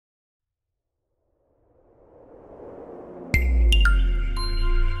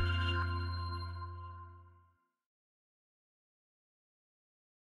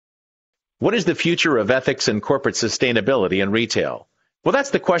What is the future of ethics and corporate sustainability in retail? Well,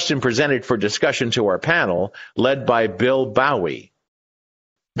 that's the question presented for discussion to our panel, led by Bill Bowie.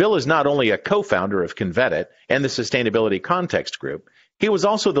 Bill is not only a co-founder of Convedit and the Sustainability Context Group, he was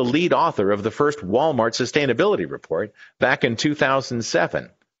also the lead author of the first Walmart Sustainability Report back in 2007.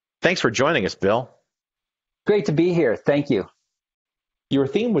 Thanks for joining us, Bill. Great to be here. Thank you. Your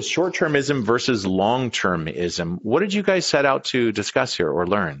theme was short-termism versus long-termism. What did you guys set out to discuss here or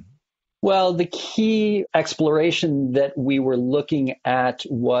learn? Well, the key exploration that we were looking at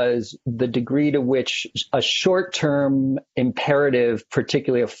was the degree to which a short-term imperative,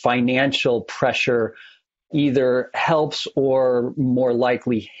 particularly a financial pressure, either helps or more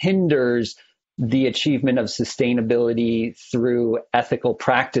likely hinders the achievement of sustainability through ethical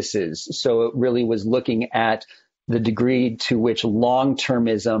practices. So it really was looking at the degree to which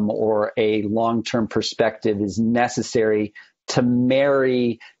long-termism or a long-term perspective is necessary to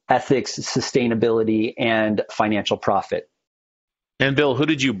marry ethics, sustainability, and financial profit. And Bill, who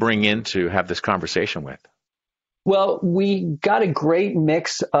did you bring in to have this conversation with? Well, we got a great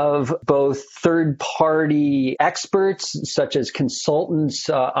mix of both third-party experts, such as consultants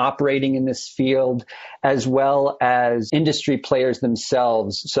operating in this field, as well as industry players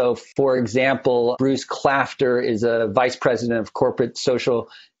themselves. So, for example, Bruce Clafter is a vice president of corporate social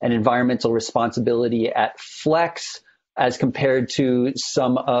and environmental responsibility at Flex, as compared to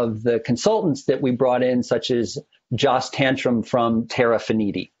some of the consultants that we brought in, such as Josh Tantrum from Terra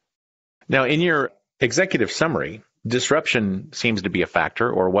Finiti. Now, in your executive summary, disruption seems to be a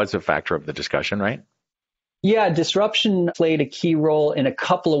factor or was a factor of the discussion, right? Yeah, disruption played a key role in a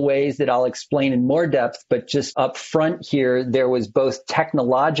couple of ways that I'll explain in more depth, but just up front here, there was both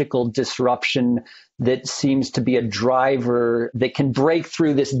technological disruption that seems to be a driver that can break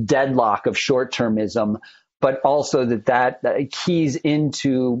through this deadlock of short-termism, but also that keys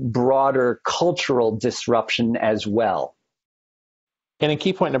into broader cultural disruption as well. And in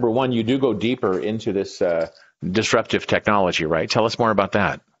key point number one, you do go deeper into this disruptive technology, right? Tell us more about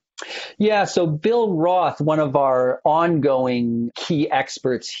that. Yeah, so Bill Roth, one of our ongoing key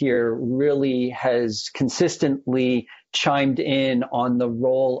experts here, really has consistently chimed in on the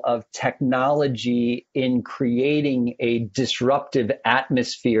role of technology in creating a disruptive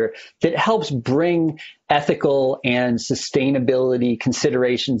atmosphere that helps bring ethical and sustainability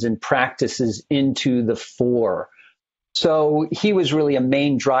considerations and practices into the fore. So he was really a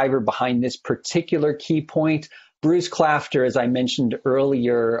main driver behind this particular key point. Bruce Clafter, as I mentioned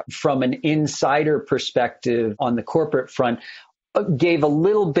earlier, from an insider perspective on the corporate front, gave a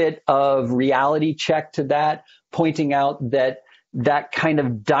little bit of reality check to that, pointing out that kind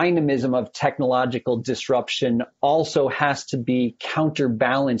of dynamism of technological disruption also has to be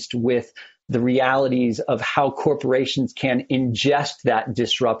counterbalanced with the realities of how corporations can ingest that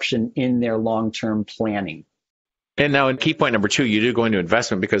disruption in their long-term planning. And now in key point number two, you do go into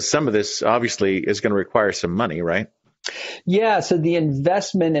investment because some of this obviously is going to require some money, right? Yeah, so the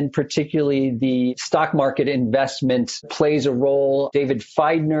investment and particularly the stock market investment plays a role. David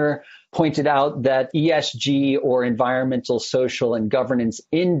Feidner pointed out that ESG or environmental, social, and governance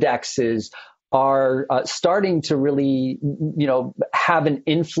indexes are starting to really, have an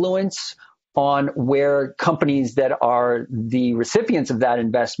influence on where companies that are the recipients of that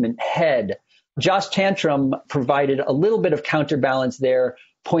investment head. Josh Tantrum provided a little bit of counterbalance there,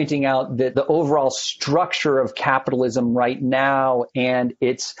 pointing out that the overall structure of capitalism right now and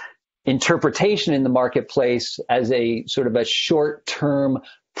its interpretation in the marketplace as a sort of a short-term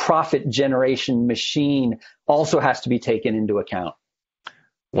profit generation machine also has to be taken into account.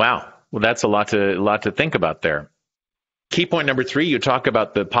 Wow. Well, that's a lot to think about there. Key point number three, you talk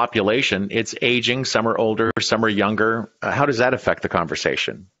about the population. It's aging. Some are older, some are younger. How does that affect the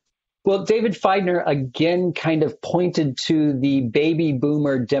conversation? Well, David Feidner again kind of pointed to the baby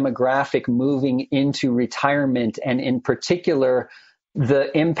boomer demographic moving into retirement, and in particular,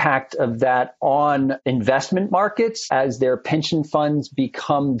 the impact of that on investment markets as their pension funds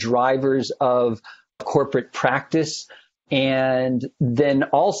become drivers of corporate practice. And then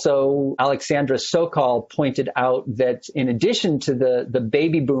also Alexandra Sokol pointed out that in addition to the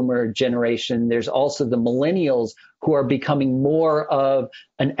baby boomer generation, there's also the millennials who are becoming more of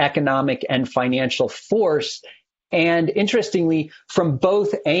an economic and financial force. And interestingly, from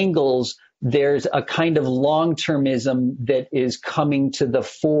both angles, there's a kind of long-termism that is coming to the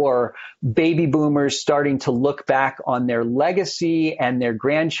fore. Baby boomers starting to look back on their legacy and their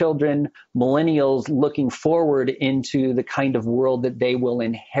grandchildren, millennials looking forward into the kind of world that they will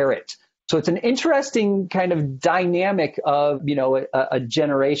inherit. So it's an interesting kind of dynamic of, a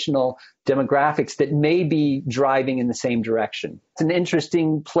generational demographics that may be driving in the same direction. It's an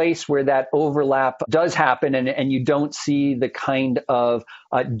interesting place where that overlap does happen and you don't see the kind of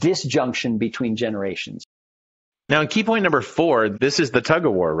disjunction between generations. Now, in key point number 4, this is the tug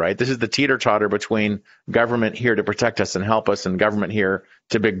of war, right? This is the teeter-totter between government here to protect us and help us and government here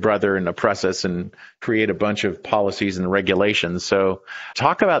to big brother and oppress us and create a bunch of policies and regulations. So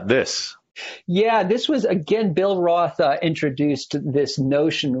talk about this. Yeah, this was, again, Bill Roth introduced this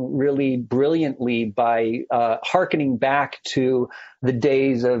notion really brilliantly by hearkening back to the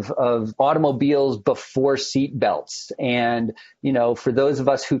days of automobiles before seatbelts. And, for those of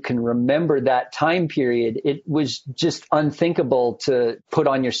us who can remember that time period, it was just unthinkable to put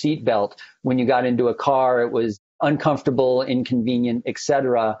on your seatbelt when you got into a car. It was uncomfortable, inconvenient,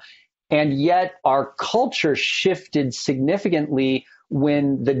 etc. And yet our culture shifted significantly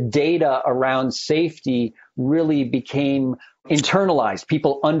when the data around safety really became internalized.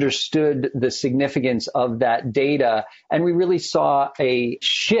 People understood the significance of that data. And we really saw a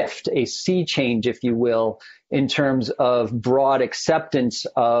shift, a sea change, if you will, in terms of broad acceptance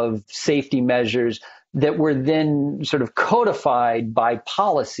of safety measures that were then sort of codified by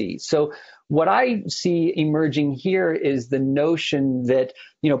policy. So what I see emerging here is the notion that,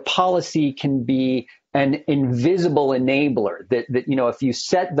 policy can be an invisible enabler, that if you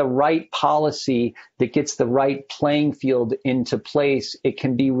set the right policy that gets the right playing field into place, it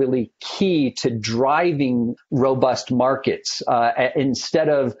can be really key to driving robust markets instead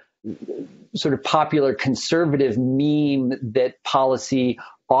of sort of popular conservative meme that policy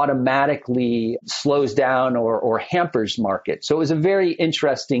automatically slows down or hampers markets. So it was a very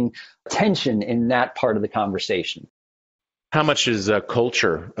interesting tension in that part of the conversation. How much is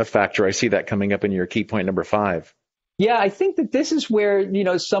culture a factor? I see that coming up in your key point number 5. Yeah, I think that this is where,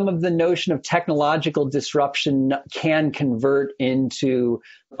 some of the notion of technological disruption can convert into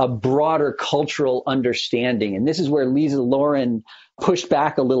a broader cultural understanding. And this is where Lisa Lauren pushed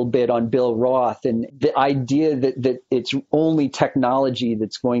back a little bit on Bill Roth and the idea that it's only technology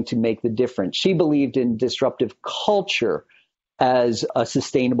that's going to make the difference. She believed in disruptive culture as a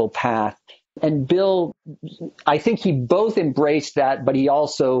sustainable path. And Bill, I think he both embraced that, but he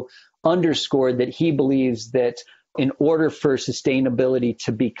also underscored that he believes that in order for sustainability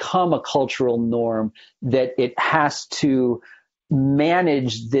to become a cultural norm, that it has to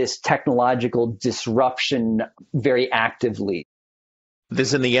manage this technological disruption very actively.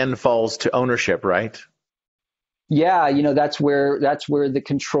 This in the end falls to ownership, right? Yeah, that's where the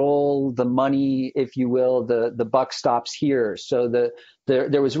control, the money, if you will, the buck stops here. So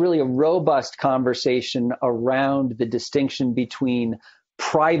there was really a robust conversation around the distinction between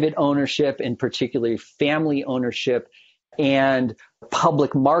private ownership, and particularly family ownership, and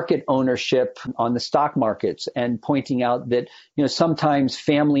public market ownership on the stock markets, and pointing out that, sometimes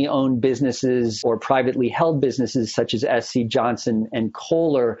family-owned businesses or privately held businesses such as SC Johnson and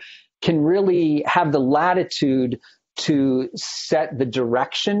Kohler can really have the latitude to set the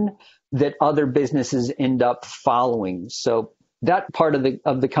direction that other businesses end up following. So that part of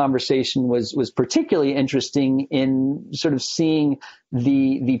the conversation was particularly interesting in sort of seeing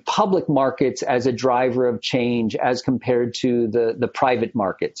the public markets as a driver of change as compared to the private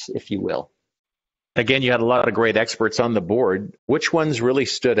markets, if you will. Again, you had a lot of great experts on the board. Which ones really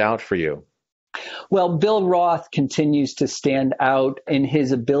stood out for you? Well, Bill Roth continues to stand out in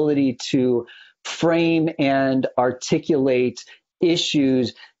his ability to frame and articulate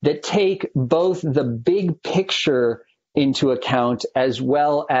issues that take both the big picture into account as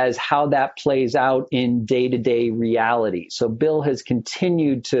well as how that plays out in day-to-day reality. So Bill has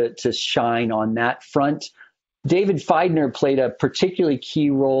continued to shine on that front. David Feidner played a particularly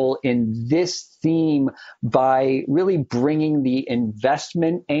key role in this theme by really bringing the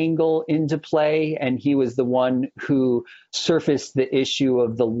investment angle into play. And he was the one who surfaced the issue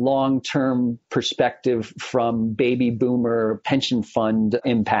of the long-term perspective from baby boomer pension fund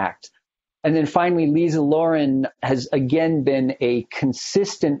impact. And then finally, Lisa Lauren has again been a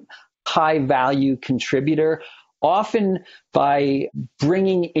consistent high-value contributor, often by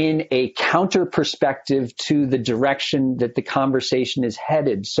bringing in a counter perspective to the direction that the conversation is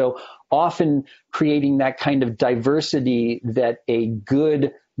headed. So often creating that kind of diversity that a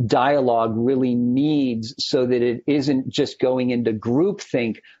good dialogue really needs, so that it isn't just going into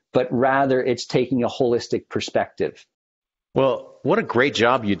groupthink, but rather it's taking a holistic perspective. Well, what a great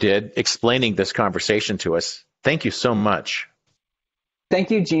job you did explaining this conversation to us. Thank you so much.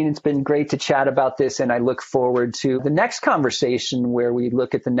 Thank you, Gene. It's been great to chat about this, and I look forward to the next conversation where we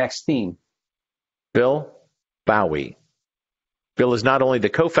look at the next theme. Bill Bowie. Bill is not only the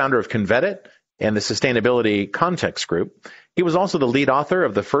co-founder of Convedit and the Sustainability Context Group, he was also the lead author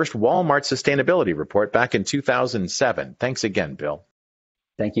of the first Walmart Sustainability Report back in 2007. Thanks again, Bill.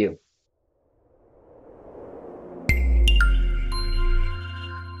 Thank you.